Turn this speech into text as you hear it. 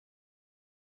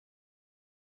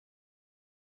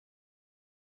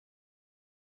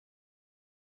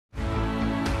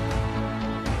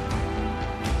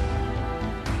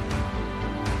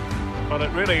Well,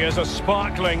 it really is a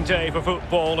sparkling day for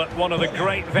football at one of the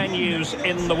great venues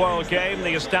in the world game,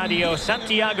 the Estadio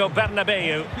Santiago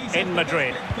Bernabeu in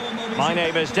Madrid. My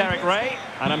name is Derek Ray,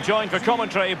 and I'm joined for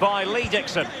commentary by Lee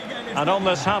Dixon. And on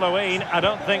this Halloween, I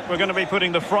don't think we're going to be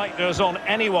putting the frighteners on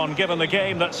anyone given the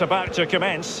game that's about to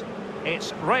commence.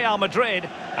 It's Real Madrid,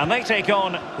 and they take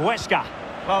on Huesca.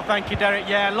 Well, thank you, Derek.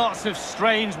 Yeah, lots of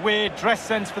strange, weird dress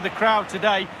sense for the crowd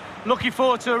today. Looking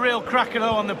forward to a real cracker,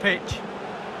 though, on the pitch.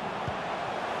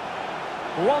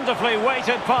 Wonderfully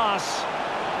weighted pass.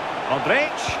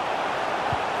 Modric.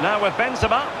 Now with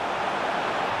Benzema.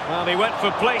 Well, he went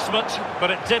for placement,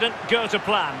 but it didn't go to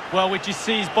plan. Well, we just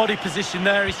see his body position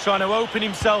there. He's trying to open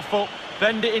himself up,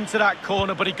 bend it into that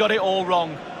corner, but he got it all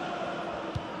wrong.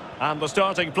 And the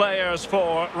starting players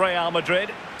for Real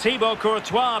Madrid. Thibaut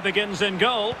Courtois begins in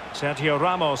goal. Sergio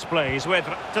Ramos plays with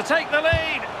to take the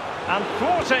lead. And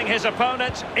thwarting his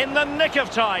opponent in the nick of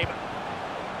time.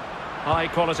 High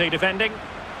quality defending.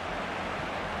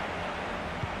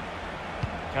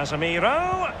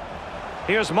 Casemiro.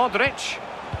 Here's Modric.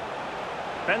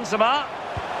 Benzema.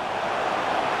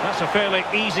 That's a fairly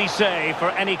easy save for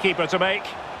any keeper to make.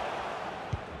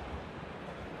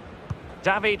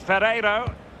 David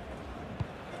Ferreiro.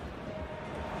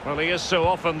 Well, he is so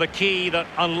often the key that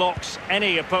unlocks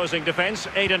any opposing defence.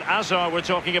 Eden Hazard we're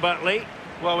talking about, Lee.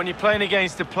 Well, when you're playing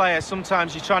against a player,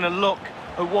 sometimes you're trying to look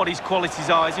at what his qualities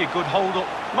are. Is he a good hold-up?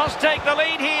 Must take the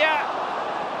lead here.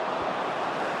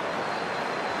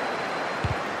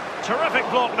 Terrific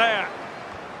block there.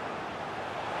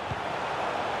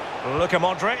 Luka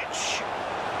Modric.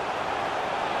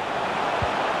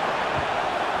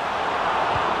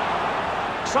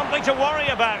 Something to worry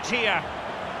about here.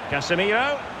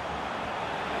 Casemiro.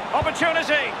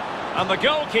 Opportunity. And the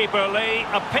goalkeeper, Lee,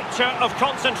 a picture of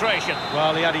concentration.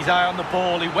 Well, he had his eye on the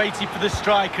ball, he waited for the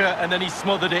striker, and then he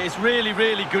smothered it. It's really,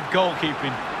 really good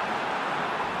goalkeeping.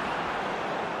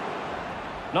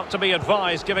 Not to be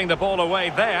advised giving the ball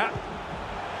away there.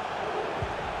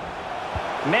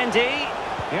 Mendy.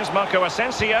 Here's Marco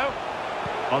Asensio.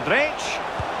 Modric.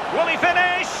 Will he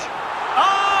finish?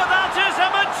 Oh, that is a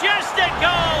majestic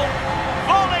goal!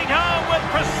 Volleyed home with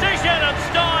precision and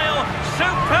style.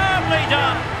 Superbly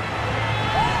done.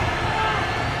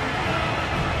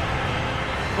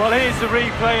 Well, here's the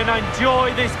replay, and I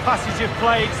enjoy this passage of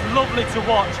play. It's lovely to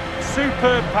watch.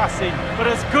 Superb passing. But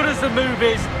as good as the move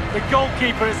is, the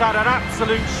goalkeeper has had an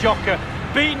absolute shocker.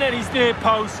 Beaten at his near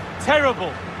post.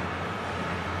 Terrible.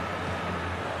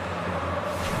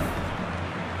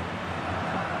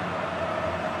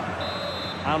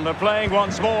 And they're playing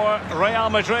once more. Real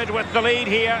Madrid with the lead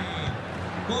here.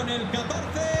 Con el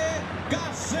 14,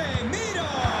 Casemiro.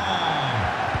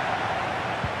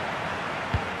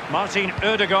 Martin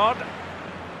Ødegaard.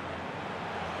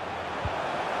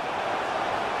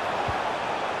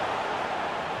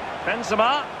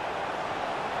 Benzema.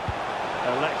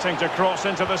 Electing to cross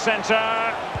into the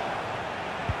centre.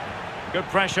 Good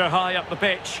pressure high up the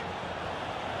pitch.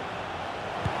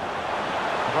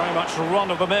 Very much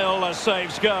run-of-the-mill as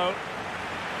saves go.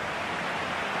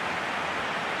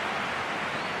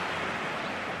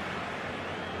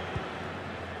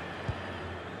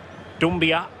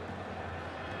 Dumbia.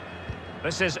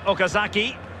 This is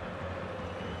Okazaki.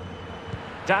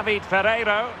 David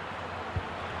Ferreiro.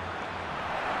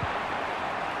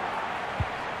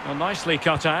 Well, nicely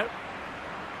cut out.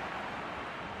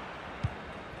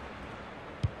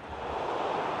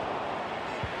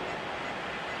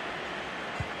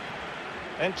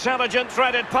 Intelligent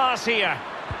threaded pass here.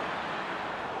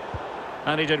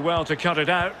 And he did well to cut it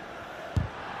out.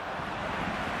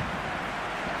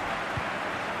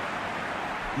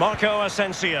 Marco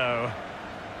Asensio.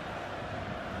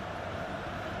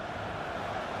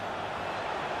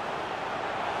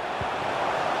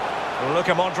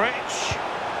 Luka Modric.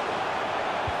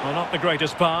 Well, not the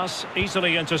greatest pass,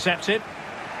 easily intercepted.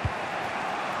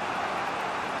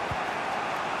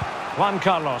 Juan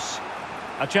Carlos.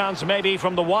 A chance maybe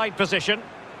from the wide position.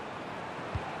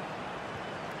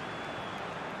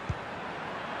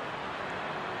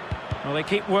 Well, they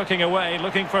keep working away,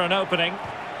 looking for an opening.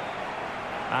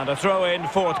 And a throw-in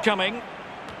forthcoming.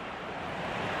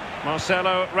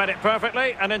 Marcelo read it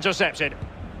perfectly and intercepted.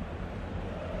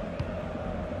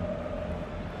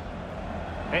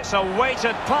 It's a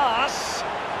weighted pass.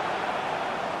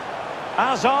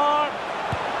 Hazard.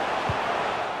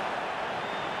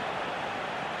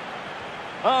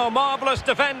 Oh, marvellous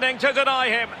defending to deny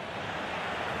him.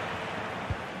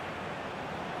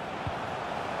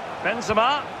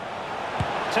 Benzema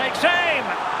takes aim,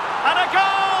 and a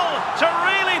goal to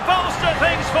really bolster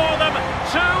things for them.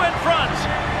 2 in front.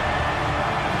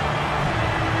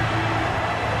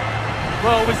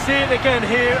 Well, we see it again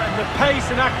here, and the pace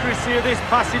and accuracy of this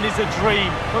passing is a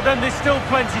dream. But then there's still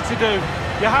plenty to do.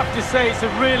 You have to say it's a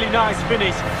really nice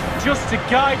finish, just to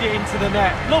guide it into the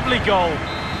net. Lovely goal.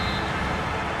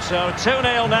 So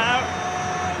 2-0 now.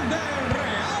 Del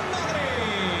Real Madrid.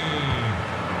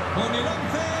 Con el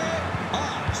 11,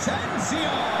 Asensio.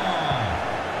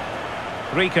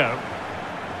 Rico.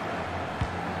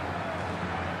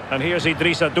 And here's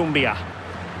Idrissa Doumbia.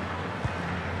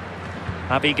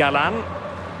 Abigalan.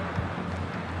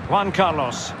 Juan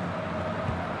Carlos.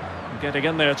 Getting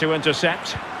in there to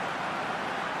intercept.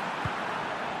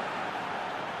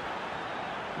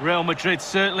 Real Madrid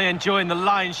certainly enjoying the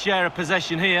lion's share of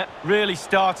possession here. Really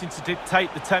starting to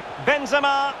dictate the tempo.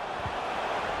 Benzema.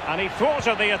 And he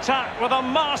thwarted the attack with a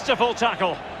masterful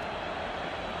tackle.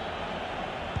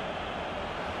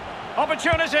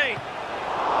 Opportunity.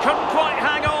 Couldn't quite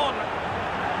hang on.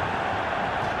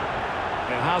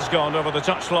 It has gone over the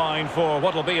touchline for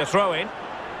what'll be a throw-in.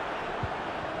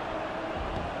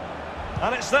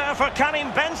 And it's there for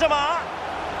Karim Benzema.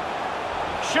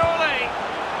 Surely.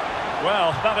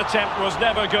 Well, that attempt was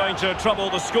never going to trouble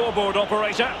the scoreboard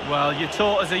operator. Well, you're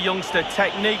taught as a youngster,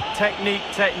 technique, technique,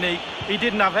 technique. He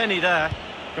didn't have any there.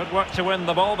 Good work to win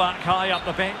the ball back high up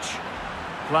the pitch.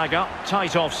 Flag up,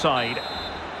 tight offside.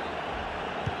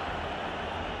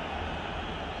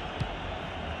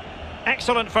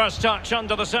 Excellent first touch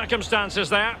under the circumstances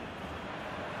there.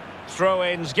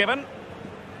 Throw-ins given.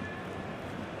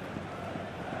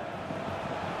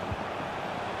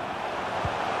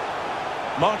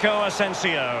 Marco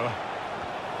Asensio.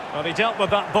 Well, he dealt with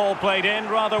that ball played in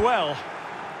rather well.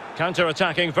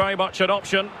 Counter-attacking very much an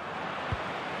option.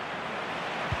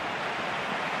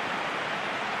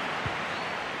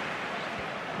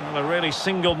 Well, a really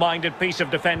single-minded piece of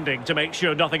defending to make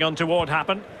sure nothing untoward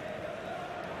happened.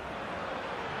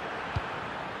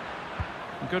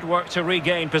 Good work to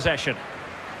regain possession.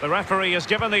 The referee has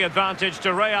given the advantage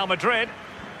to Real Madrid.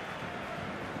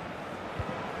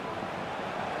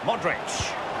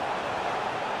 Modric.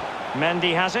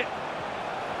 Mendy has it.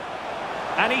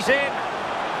 And he's in.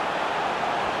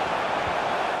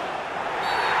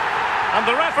 And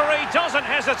the referee doesn't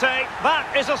hesitate.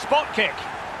 That is a spot kick.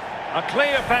 A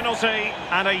clear penalty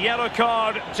and a yellow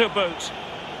card to boot.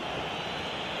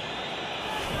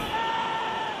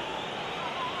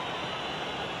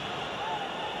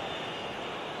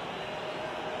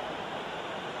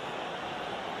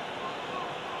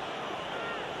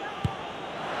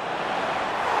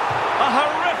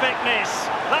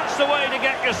 That's the way to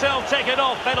get yourself taken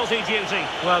off penalty duty.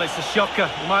 Well, it's a shocker.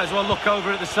 You might as well look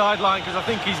over at the sideline because I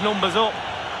think his number's up.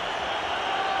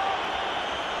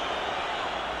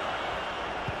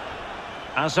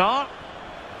 Hazard.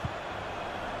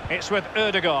 It's with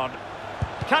Ødegaard.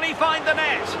 Can he find the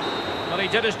net? Well, he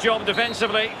did his job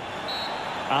defensively.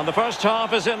 And the first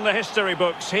half is in the history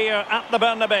books here at the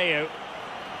Bernabeu.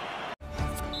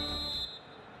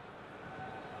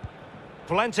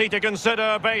 Plenty to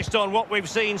consider based on what we've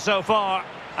seen so far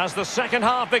as the second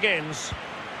half begins.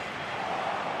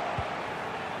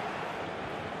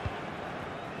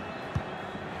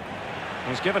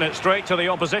 He's given it straight to the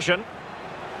opposition.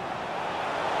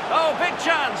 Oh, big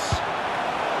chance.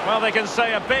 Well, they can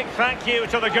say a big thank you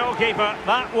to the goalkeeper.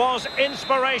 That was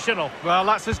inspirational. Well,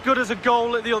 that's as good as a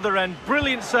goal at the other end.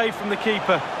 Brilliant save from the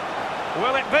keeper.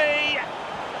 Will it be?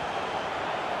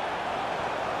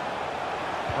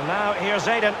 And now here's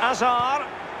Eden Hazard.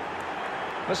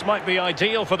 This might be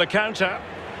ideal for the counter.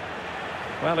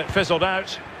 Well, it fizzled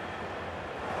out.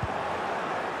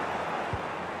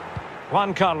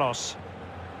 Juan Carlos.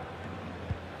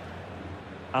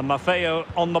 And Maffeo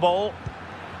on the ball.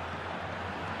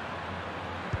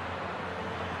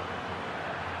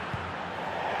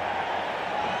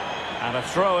 And a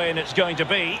throw-in it's going to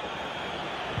be.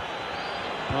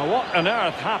 Now, what on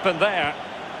earth happened there?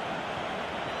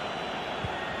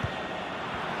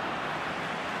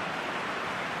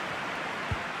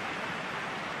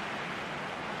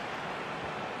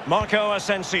 Marco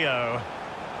Asensio.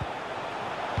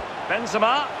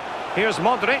 Benzema. Here's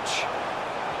Modric.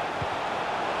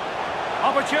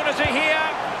 Opportunity here.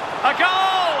 A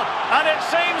goal! And it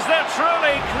seems they're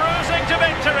truly cruising to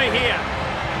victory here.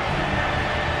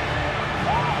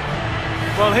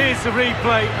 Well, here's the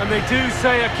replay, and they do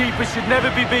say a keeper should never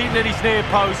be beaten at his near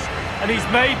post, and he's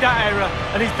made that error,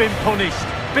 and he's been punished.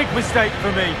 Big mistake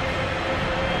for me.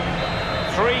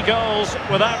 3 goals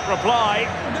without reply.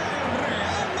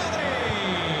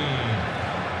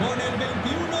 Con el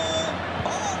 21,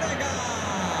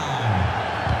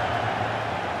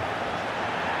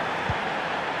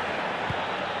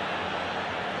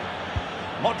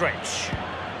 Modric.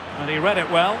 And he read it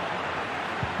well.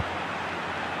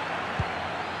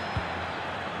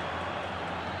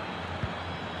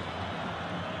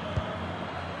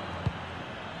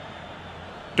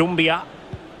 Dumbia.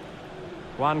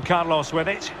 Juan Carlos with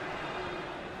it.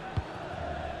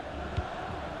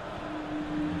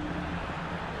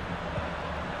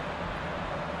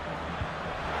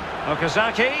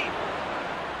 Okazaki.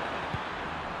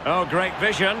 Oh, great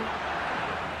vision.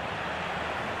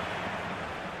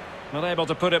 Not able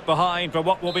to put it behind for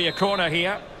what will be a corner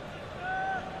here.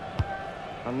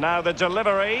 And now the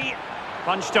delivery.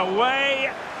 Punched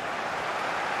away.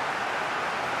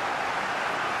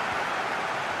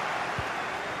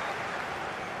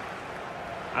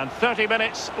 And 30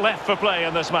 minutes left for play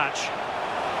in this match.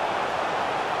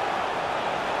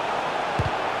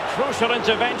 Crucial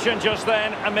intervention just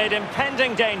then amid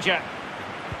impending danger.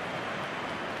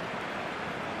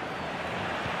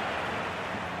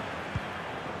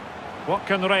 What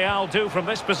can Real do from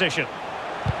this position?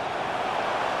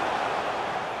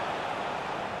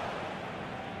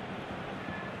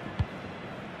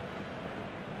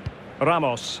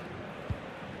 Ramos.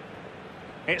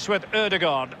 It's with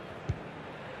Ødegaard.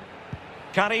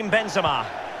 Karim Benzema.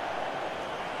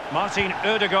 Martin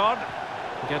Ødegaard.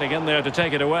 Getting in there to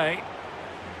take it away.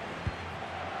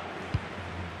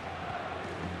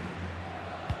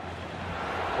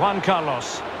 Juan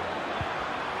Carlos.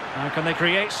 Now can they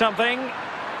create something?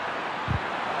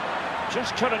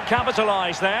 Just couldn't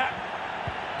capitalise there.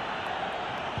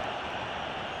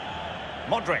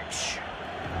 Modric.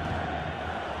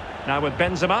 Now with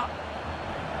Benzema.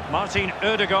 Martin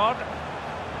Ødegaard.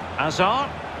 Hazard.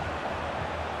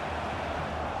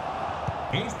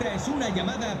 Esta es una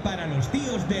llamada para los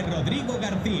tíos de Rodrigo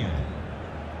García.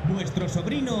 Vuestro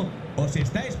sobrino os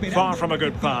está esperando. Far from a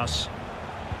good pass.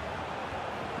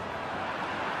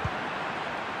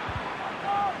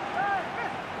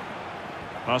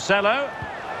 Marcelo.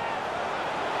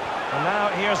 And now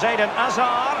here's Eden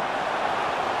Hazard.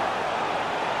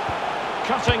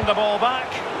 Cutting the ball back.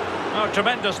 Oh,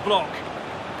 tremendous block.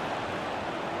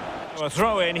 A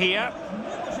throw in here.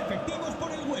 Nuevos efectivos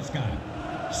por el Huesca.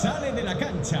 Sale de la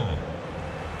cancha.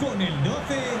 Con el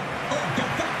 12,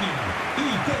 Okazaki.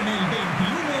 Y con el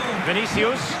 21,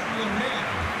 Vinicius.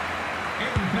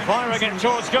 Firing it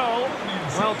towards goal.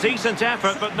 Well, decent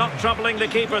effort, but not troubling the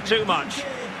keeper too much.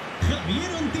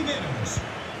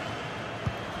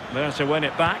 There to win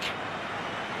it back.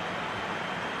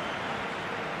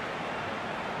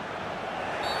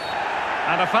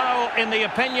 And a foul in the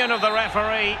opinion of the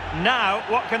referee. Now,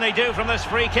 what can they do from this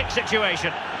free kick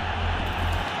situation?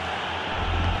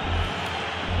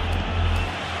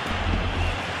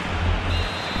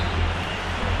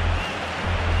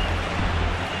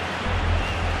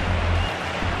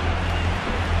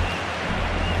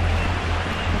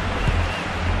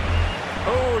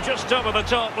 Just over the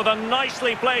top with a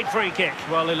nicely played free kick.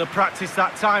 Well, he'll have practiced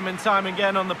that time and time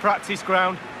again on the practice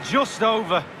ground. Just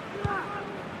over.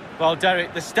 Well,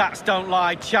 Derek, the stats don't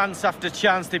lie. Chance after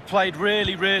chance. They've played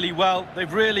really, really well.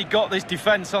 They've really got this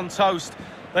defence on toast.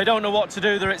 They don't know what to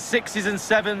do. They're at 6s and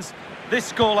 7s.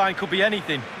 This scoreline could be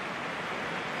anything.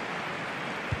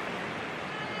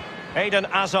 Eden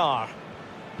Hazard.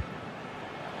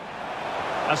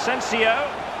 Asensio.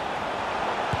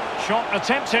 Shot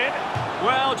attempted.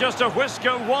 Well, just a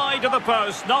whisker wide of the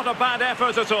post. Not a bad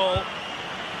effort at all.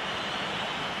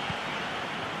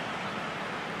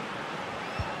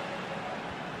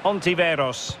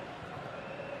 Ontiveros.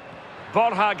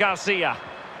 Borja Garcia.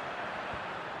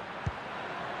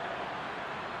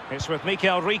 It's with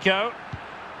Mikel Rico.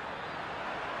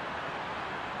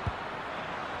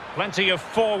 Plenty of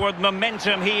forward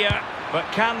momentum here, but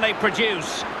can they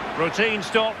produce? Routine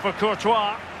stop for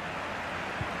Courtois.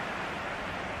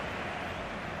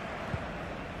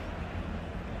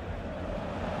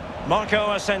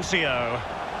 Marco Asensio.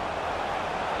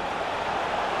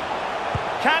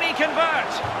 Can he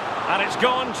convert? And it's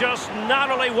gone just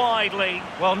narrowly widely.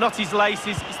 Well, not his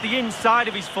laces. It's the inside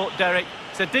of his foot, Derek.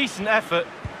 It's a decent effort.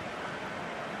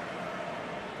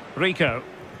 Rico.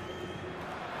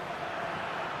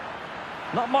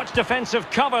 Not much defensive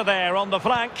cover there on the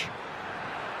flank.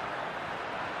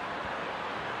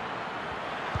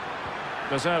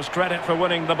 Deserves credit for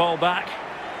winning the ball back.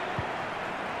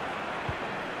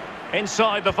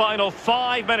 Inside the final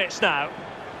 5 minutes now.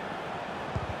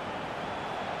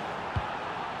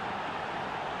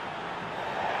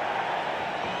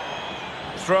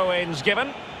 Throw-ins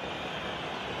given.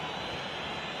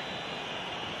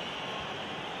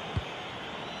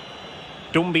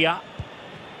 Dumbia.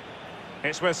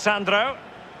 It's with Sandro.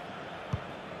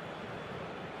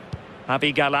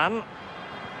 Abigalan.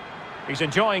 He's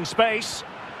enjoying space.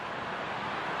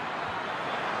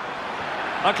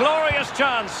 A glorious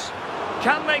chance.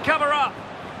 Can they cover up?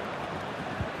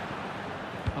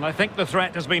 And I think the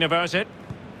threat has been averted.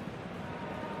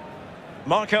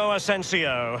 Marco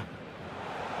Asensio.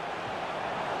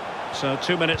 So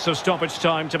 2 minutes of stoppage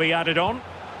time to be added on.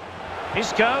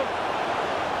 Isco.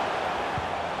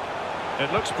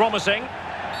 It looks promising.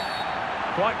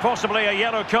 Quite possibly a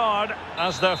yellow card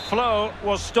as the flow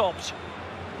was stopped.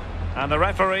 And the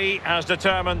referee has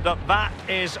determined that that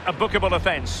is a bookable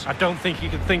offence. I don't think you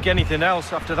could think anything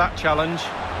else after that challenge.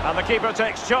 And the keeper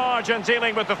takes charge and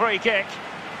dealing with the free kick.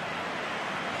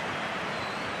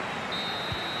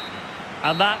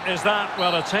 And that is that.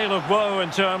 Well, a tale of woe in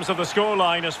terms of the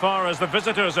scoreline as far as the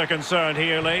visitors are concerned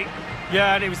here, Lee.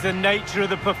 Yeah, and it was the nature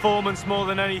of the performance more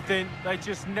than anything. They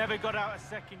just never got out of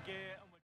second gear.